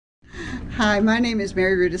Hi, my name is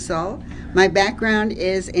Mary Rudisol. My background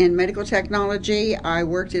is in medical technology. I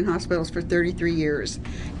worked in hospitals for 33 years.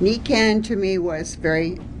 Nikken to me was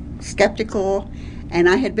very skeptical, and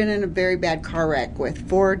I had been in a very bad car wreck with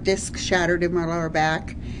 4 discs shattered in my lower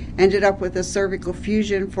back. Ended up with a cervical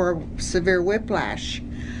fusion for severe whiplash.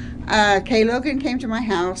 Kay Logan came to my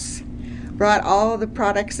house, brought all the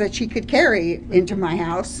products that she could carry into my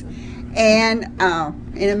house, and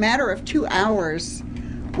in a matter of 2 hours,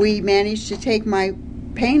 we managed to take my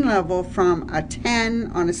pain level from a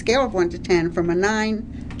 10, on a scale of 1 to 10, from a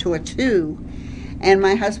 9 to a 2. And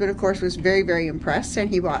my husband, of course, was very, very impressed, and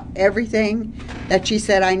he bought everything that she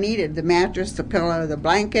said I needed: the mattress, the pillow, the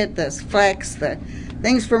blanket, the flex, the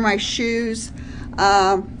things for my shoes,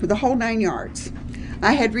 the whole 9 yards.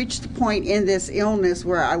 I had reached the point in this illness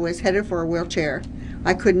where I was headed for a wheelchair.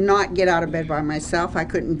 I could not get out of bed by myself. I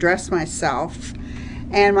couldn't dress myself.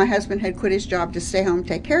 And my husband had quit his job to stay home and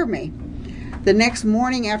take care of me. The next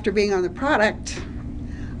morning after being on the product,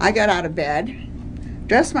 I got out of bed,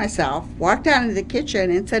 dressed myself, walked out into the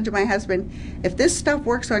kitchen and said to my husband, if this stuff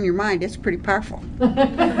works on your mind, it's pretty powerful.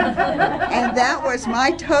 And that was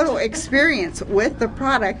my total experience with the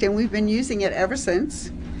product, and we've been using it ever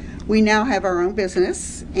since. We now have our own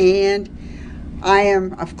business, and I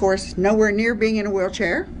am, of course, nowhere near being in a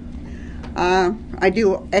wheelchair. I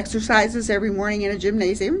do exercises every morning in a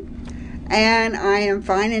gymnasium, and I am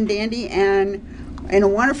fine and dandy and in a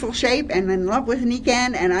wonderful shape and in love with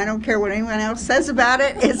Nikken, and I don't care what anyone else says about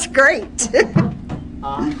it. It's great.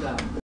 Awesome.